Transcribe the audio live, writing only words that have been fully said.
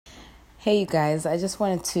Hey, you guys, I just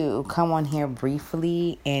wanted to come on here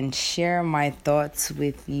briefly and share my thoughts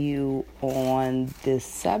with you on this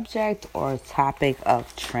subject or topic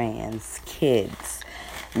of trans kids.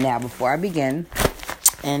 Now, before I begin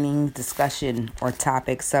any discussion or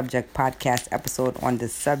topic, subject, podcast episode on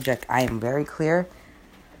this subject, I am very clear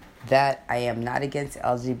that I am not against the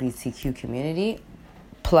LGBTQ community.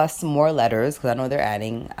 Plus more letters, because I know they're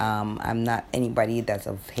adding. I'm not anybody that's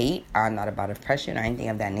of hate. I'm not about oppression or anything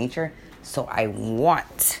of that nature. So I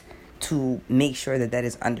want to make sure that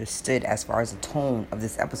is understood as far as the tone of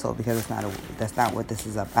this episode, because that's not what this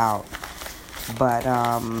is about. But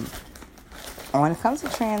when it comes to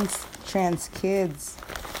trans kids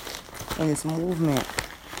and this movement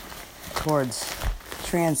towards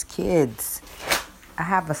trans kids, I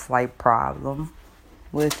have a slight problem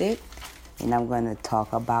with it. And I'm going to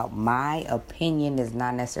talk about my opinion is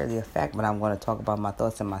not necessarily a fact, but I'm going to talk about my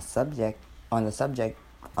thoughts and my subject on this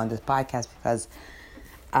podcast, because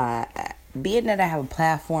being that I have a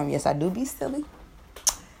platform, yes, I do be silly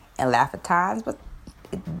and laugh at times, but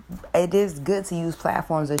it is good to use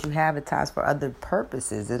platforms that you have at times for other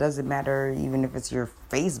purposes. It doesn't matter even if it's your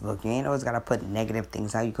Facebook. You ain't always got to put negative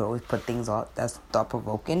things out. You could always put things out that's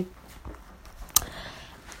thought-provoking.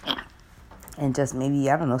 And just maybe,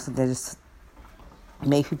 I don't know, something just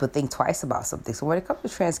make people think twice about something. So when it comes to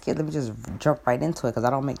trans kids, let me just jump right into it, because I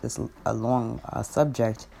don't make this a long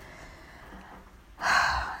subject.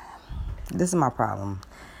 This is my problem.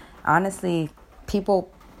 Honestly, people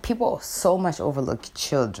so much overlook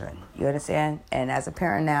children. You understand? And as a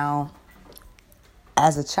parent now,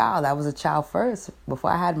 as a child, I was a child first. Before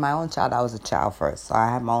I had my own child, I was a child first. So I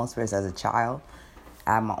had my own experience as a child.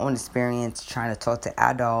 I had my own experience trying to talk to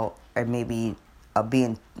adult, or maybe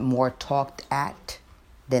being more talked at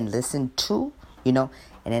than listened to, and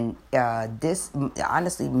then this,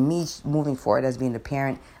 honestly, me moving forward as being a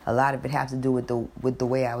parent, a lot of it has to do with the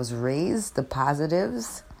way I was raised, the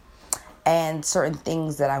positives, and certain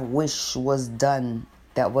things that I wish was done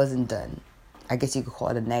that wasn't done. I guess you could call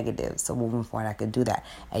it a negative. So moving forward, I could do that.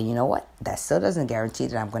 And you know what? That still doesn't guarantee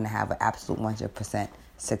that I'm going to have an absolute 100%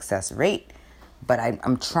 success rate. But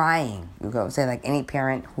I'm trying. You know what I'm saying? Like any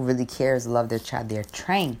parent who really cares, love their child, they're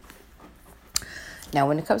trying. Now,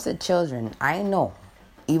 when it comes to children, I know,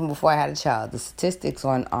 even before I had a child, the statistics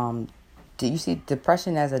on, do you see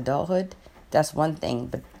depression as adulthood? That's one thing.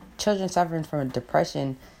 But children suffering from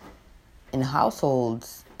depression in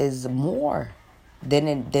households is more than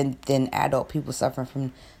adult people suffering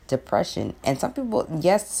from depression. And some people,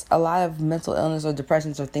 yes, a lot of mental illness or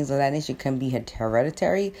depressions or things of that nature can be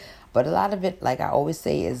hereditary. But a lot of it, like I always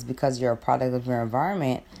say, is because you're a product of your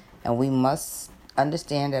environment. And we must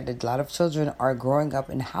understand that a lot of children are growing up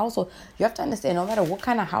in households. You have to understand, no matter what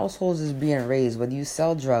kind of households is being raised, whether you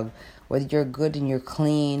sell drugs, whether you're good and you're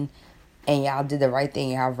clean, and y'all did the right thing,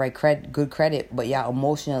 you have good credit, but y'all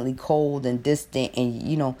emotionally cold and distant, and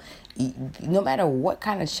no matter what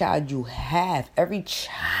kind of child you have, every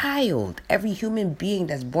human being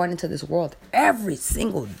that's born into this world every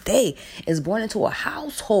single day is born into a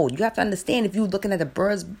household. You have to understand, if you're looking at the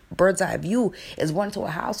bird's eye view, is born into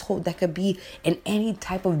a household that could be in any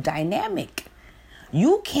type of dynamic.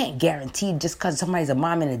 You can't guarantee just because somebody's a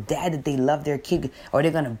mom and a dad that they love their kid or they're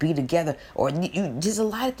going to be together, or there's a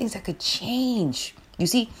lot of things that could change. You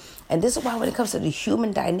see, and this is why when it comes to the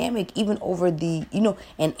human dynamic, even over the,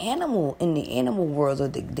 an animal in the animal world or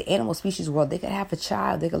the animal species world, they could have a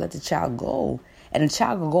child, they could let the child go. And the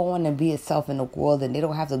child will go on and be itself in the world, and they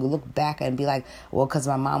don't have to look back and be like, well, because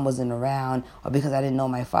my mom wasn't around, or because I didn't know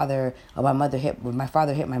my father, or my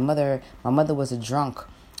father hit my mother was a drunk,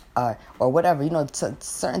 or whatever.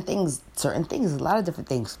 Certain things, a lot of different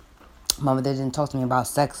things. My mother didn't talk to me about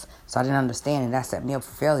sex, so I didn't understand, and that set me up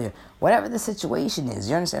for failure. Whatever the situation is,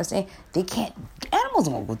 you understand what I'm saying? Animals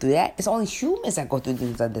won't go through that. It's only humans that go through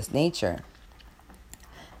things of this nature.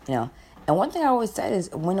 And one thing I always said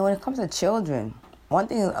is, when it comes to children, one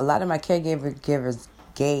thing a lot of my caregivers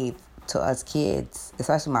gave to us kids,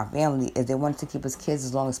 especially my family, is they wanted to keep us kids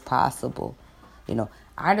as long as possible.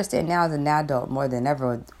 I understand now as an adult more than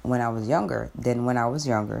ever when I was younger,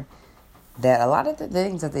 that a lot of the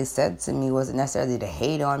things that they said to me wasn't necessarily to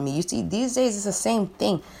hate on me. You see, these days it's the same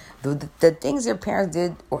thing. The things your parents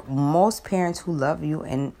did, or most parents who love you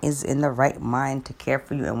and is in the right mind to care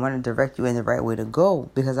for you and want to direct you in the right way to go,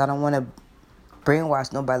 because I don't want to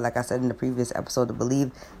brainwash nobody, like I said in the previous episode, to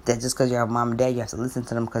believe that just because you have mom and dad, you have to listen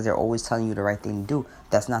to them because they're always telling you the right thing to do.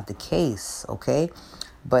 That's not the case, okay?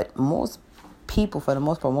 But most people, for the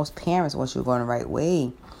most part, most parents want you to go in the right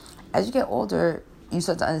way. As you get older, you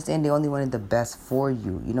start to understand they only wanted the best for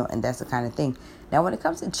you, and that's the kind of thing. Now, when it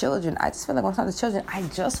comes to children, I just feel like when it comes to children, I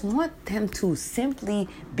just want them to simply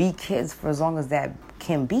be kids for as long as that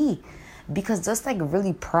can be. Because just like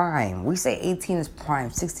really prime, we say 18 is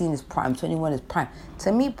prime, 16 is prime, 21 is prime.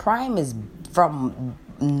 To me, prime is from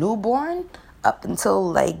newborn up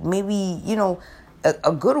until like maybe,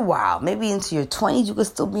 a good while. Maybe into your 20s, you could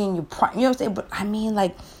still be in your prime. You know what I'm saying? But I mean,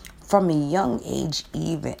 like, from a young age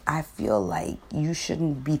even, I feel like you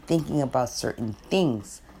shouldn't be thinking about certain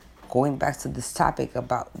things. Going back to this topic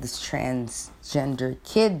about this transgender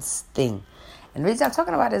kids thing. And the reason I'm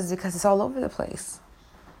talking about it is because it's all over the place.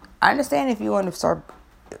 I understand if you want to start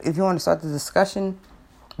the discussion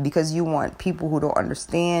because you want people who don't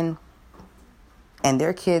understand and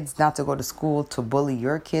their kids not to go to school to bully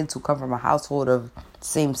your kids who come from a household of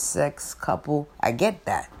same-sex couple. I get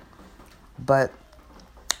that. And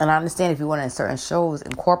I understand if you want to in certain shows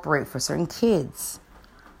incorporate for certain kids,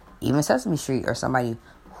 even Sesame Street or somebody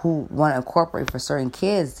who want to incorporate for certain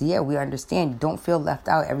kids. Yeah, we understand. Don't feel left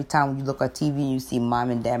out every time you look at TV and you see mom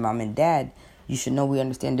and dad. You should know we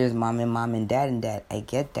understand there's mom and dad. I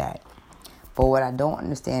get that. But what I don't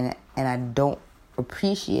understand and I don't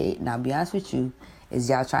appreciate, and I'll be honest with you, is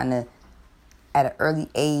y'all trying to, at an early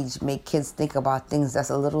age, make kids think about things that's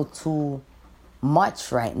a little too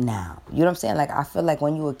much right now. You know what I'm saying? Like, I feel like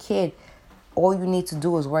when you're a kid, all you need to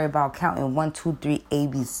do is worry about counting 1, 2, 3,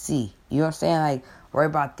 ABC. You know what I'm saying? Like, worry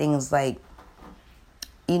about things like,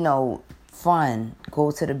 fun, go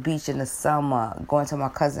to the beach in the summer, going to my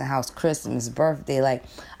cousin's house, Christmas, birthday. Like,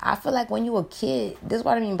 I feel like when you were a kid, this is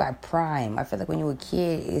what I mean by prime. I feel like when you were a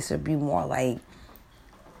kid, it should be more like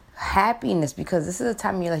happiness, because this is a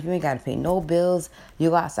time in your life you ain't got to pay no bills. You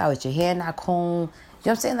go outside with your hair not combed. You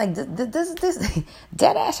know what I'm saying? Like, this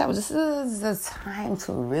dead ass, this is the time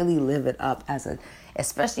to really live it up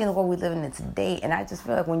especially in the world we live in today. And I just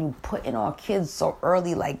feel like when you put in on kids so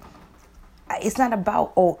early, like, it's not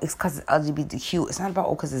about, it's because it's LGBTQ. It's not about,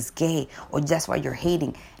 because it's gay, or that's why you're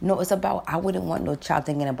hating. No, it's about, I wouldn't want no child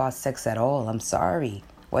thinking about sex at all. I'm sorry.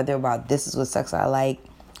 Whether about this is what sex I like,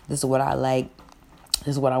 this is what I like,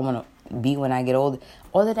 this is what I want to be when I get older.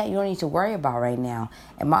 All of that you don't need to worry about right now.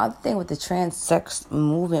 And my other thing with the trans sex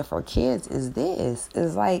movement for kids is this.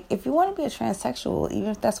 Is like, if you want to be a transsexual, even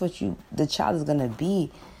if that's what the child is going to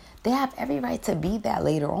be, they have every right to be that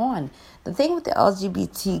later on. The thing with the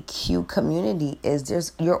LGBTQ community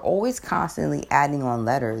is you're always constantly adding on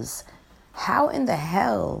letters. How in the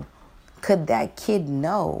hell could that kid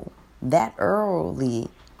know that early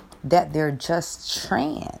that they're just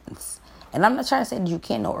trans? And I'm not trying to say that you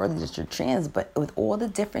can't know early that you're trans, but with all the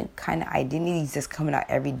different kind of identities that's coming out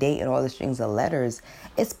every day and all the strings of letters,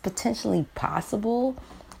 it's potentially possible,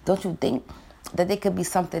 don't you think, that they could be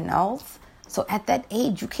something else? So at that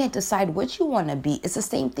age, you can't decide what you want to be. It's the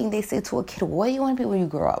same thing they say to a kid. What do you want to be when you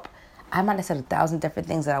grow up? I might have said 1,000 different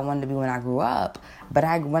things that I wanted to be when I grew up. But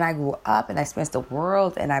when I grew up and I experienced the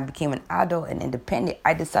world and I became an adult and independent,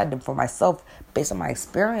 I decided for myself, based on my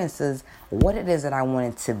experiences, what it is that I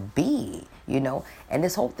wanted to be, And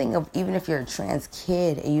this whole thing of, even if you're a trans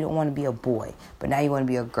kid and you don't want to be a boy, but now you want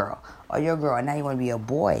to be a girl, or you're a girl and now you want to be a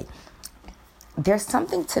boy, there's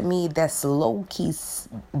something to me that's low-key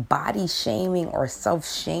body shaming or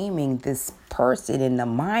self-shaming this person in the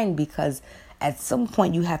mind, because at some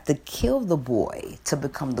point you have to kill the boy to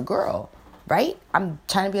become the girl, right? I'm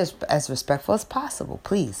trying to be as respectful as possible,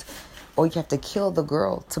 please. Or you have to kill the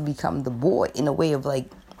girl to become the boy, in a way of like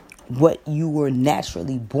what you were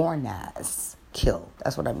naturally born as. Kill.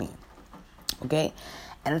 That's what I mean. Okay?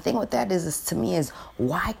 And the thing with that is to me, is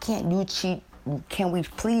why can't you cheat? Can we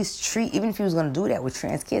please treat, even if you was going to do that with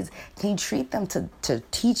trans kids, can you treat them to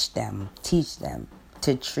teach them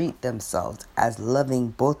to treat themselves as loving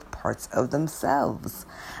both parts of themselves?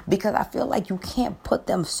 Because I feel like you can't put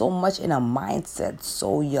them so much in a mindset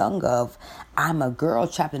so young of, I'm a girl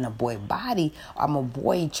trapped in a boy body, I'm a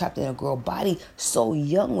boy trapped in a girl body, so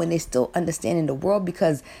young, when they still understanding the world,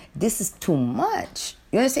 because this is too much.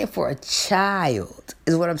 You understand? For a child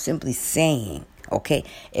is what I'm simply saying. Okay,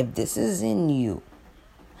 if this is in you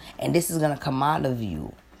and this is going to come out of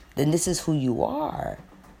you, then this is who you are.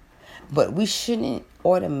 But we shouldn't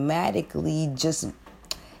automatically just,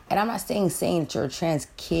 and I'm not saying that you're a trans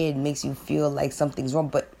kid makes you feel like something's wrong,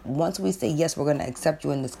 but once we say, yes, we're going to accept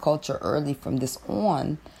you in this culture early from this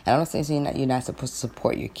on, and I'm not saying you're not supposed to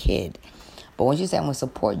support your kid, but once you say I'm going to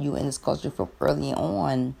support you in this culture from early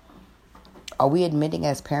on, are we admitting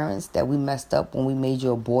as parents that we messed up when we made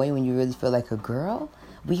you a boy when you really feel like a girl?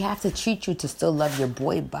 We have to treat you to still love your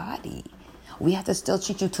boy body. We have to still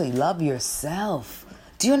treat you to love yourself.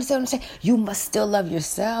 Do you understand what I'm saying? You must still love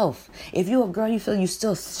yourself. If you're a girl, you feel you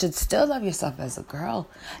should still love yourself as a girl.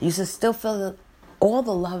 You should still feel all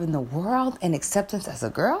the love in the world and acceptance as a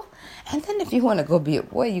girl. And then if you want to go be a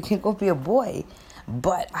boy, you can go be a boy.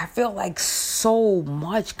 But I feel like so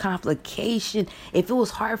much complication. If it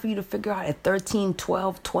was hard for you to figure out at 13,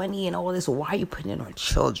 12, 20 and all this, why are you putting it on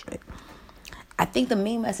children? I think the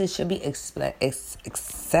main message should be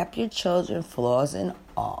accept your children, flaws and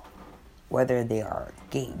all. Whether they are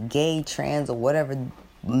gay, trans, or whatever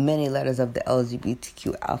many letters of the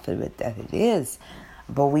LGBTQ alphabet that it is.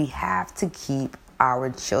 But we have to keep our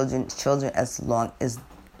children as long as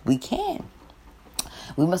we can.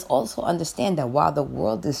 We must also understand that while the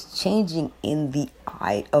world is changing in the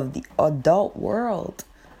eye of the adult world,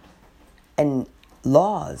 and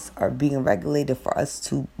laws are being regulated for us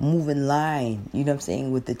to move in line, you know what I'm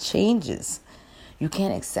saying, with the changes, you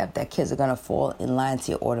can't accept that kids are going to fall in line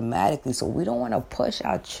to you automatically. So we don't want to push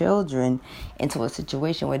our children into a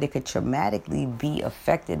situation where they could traumatically be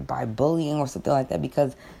affected by bullying or something like that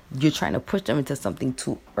because you're trying to push them into something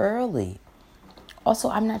too early.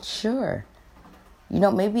 Also, I'm not sure. You know,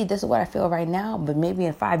 maybe this is what I feel right now, but maybe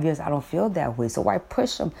in 5 years I don't feel that way. So why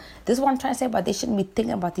push them? This is what I'm trying to say about they shouldn't be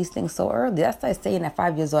thinking about these things so early. That's like saying at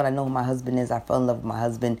 5 years old, I know who my husband is. I fell in love with my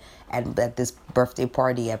husband at this birthday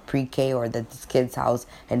party at pre-K or at this kid's house,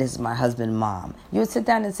 and this is my husband, mom. You would sit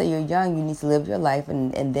down and say you're young, you need to live your life,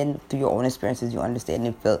 and then through your own experiences, you understand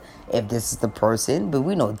and feel if this is the person. But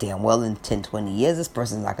we know damn well in 10, 20 years, this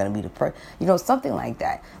person's not going to be the person. You know, something like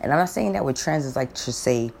that. And I'm not saying that with trans is like to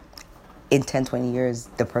say, in 10, 20 years,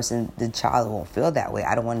 the child won't feel that way.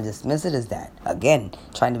 I don't want to dismiss it as that. Again,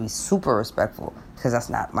 trying to be super respectful because that's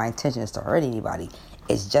not my intention is to hurt anybody.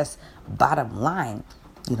 It's just bottom line,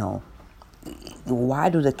 you know, why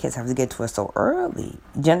do the kids have to get to it so early?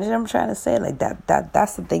 You understand what I'm trying to say? Like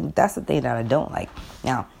that's the thing that I don't like.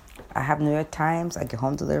 Now, I have New York Times, I get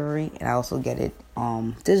home delivery, and I also get it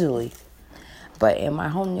digitally. But in my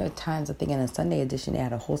home New York Times, I think in the Sunday edition, they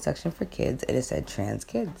had a whole section for kids, and it said trans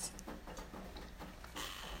kids.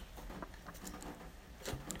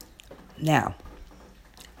 Now,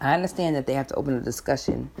 I understand that they have to open a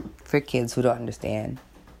discussion for kids who don't understand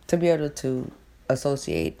to be able to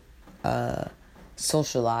associate,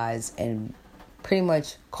 socialize, and pretty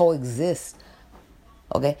much coexist.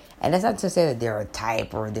 Okay? And that's not to say that they're a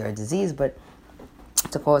type or they're a disease, but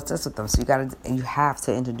to coexist with them. So you have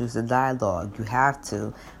to introduce a dialogue. You have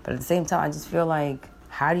to. But at the same time, I just feel like,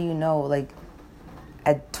 how do you know, like,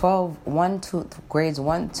 at 12, grades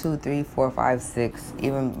 1, 2, 3, 4, 5, 6,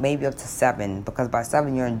 even maybe up to 7, because by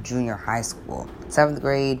 7 you're in junior high school. 7th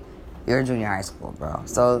grade, you're in junior high school, bro.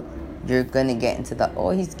 So you're gonna get into the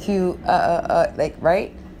he's cute, like,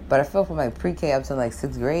 right? But I feel from like pre-K up to like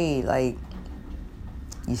 6th grade, like,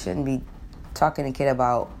 you shouldn't be talking to a kid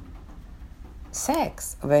about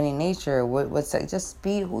sex of any nature. What sex? Just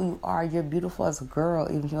be who you are. You're beautiful as a girl,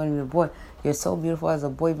 even if you want to be a boy. You're so beautiful as a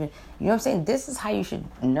boy. Even, you know what I'm saying? This is how you should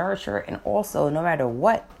nourish her. And also, no matter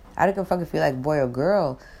what, I don't give a fuck if you like boy or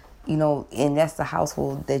girl, you know, and that's the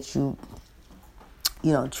household that you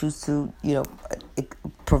know, choose to, you know,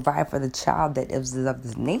 provide for the child that is of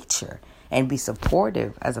this nature and be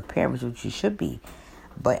supportive as a parent, which you should be.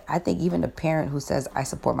 But I think even a parent who says, I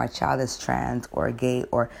support my child as trans or gay,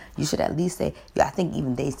 or you should at least say, I think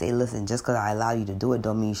even they say, listen, just because I allow you to do it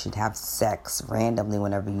don't mean you should have sex randomly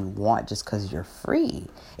whenever you want just because you're free.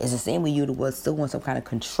 It's the same way you would still want some kind of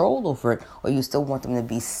control over it, or you still want them to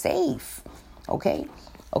be safe. Okay?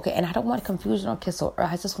 Okay, and I don't want confusion on kids. So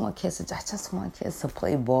I just want kids to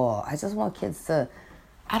play ball. I just want kids to,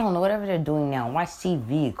 I don't know, whatever they're doing now, watch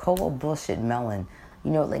TV, Coco bullshit melon. You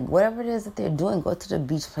know, like, whatever it is that they're doing, go to the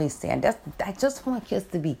beach, play sand. I just want kids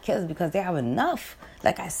to be kids because they have enough.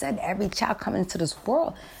 Like I said, every child coming into this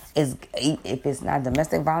world is, if it's not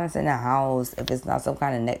domestic violence in the house, if it's not some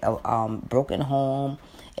kind of broken home,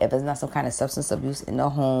 if it's not some kind of substance abuse in the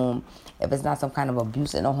home, if it's not some kind of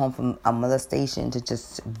abuse in the home from a molestation to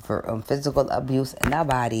just physical abuse in the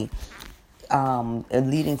body,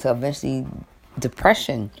 leading to eventually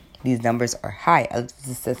depression, these numbers are high.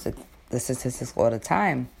 The statistics all the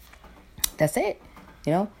time. That's it.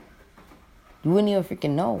 You know, you wouldn't even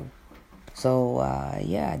freaking know. So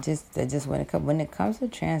I just when it comes to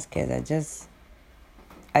trans kids, I just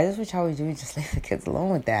wish I would just leave the kids alone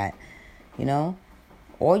with that. You know,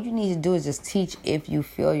 all you need to do is just teach if you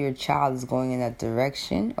feel your child is going in that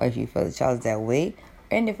direction, or if you feel the child is that way,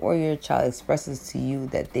 and if or your child expresses to you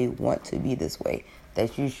that they want to be this way,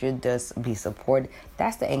 that you should just be supported.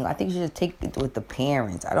 That's the angle. I think you should take it with the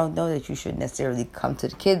parents. I don't know that you should necessarily come to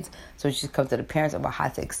the kids, so you should come to the parents about how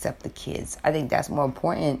to accept the kids. I think that's more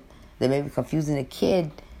important than maybe confusing a kid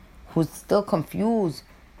who's still confused,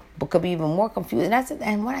 but could be even more confused.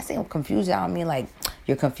 And when I say confused, I don't mean like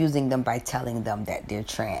you're confusing them by telling them that they're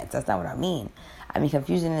trans. That's not what I mean. I mean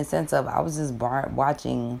confusion in the sense of, I was just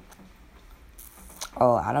watching,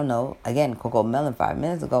 I don't know, again, Coco Melon 5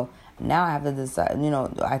 minutes ago. Now I have to decide,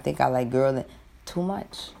 I think I like girl too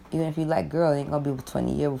much. Even if you like girl, it ain't going to be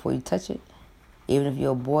 20 years before you touch it. Even if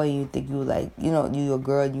you're a boy, you think you like, you're a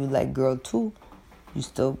girl, you like girl too, you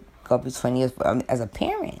still going to be 20 years as a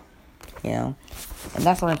parent, And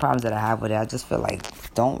that's one of the problems that I have with it. I just feel like,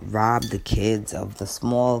 don't rob the kids of the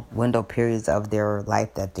small window periods of their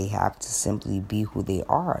life that they have to simply be who they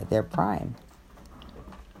are, their prime.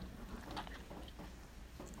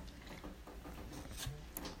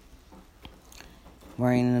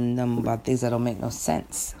 Worrying them about things that don't make no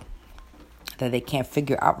sense, that they can't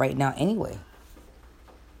figure out right now anyway.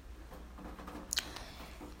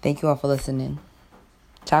 Thank you all for listening.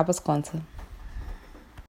 Chavez Quanta.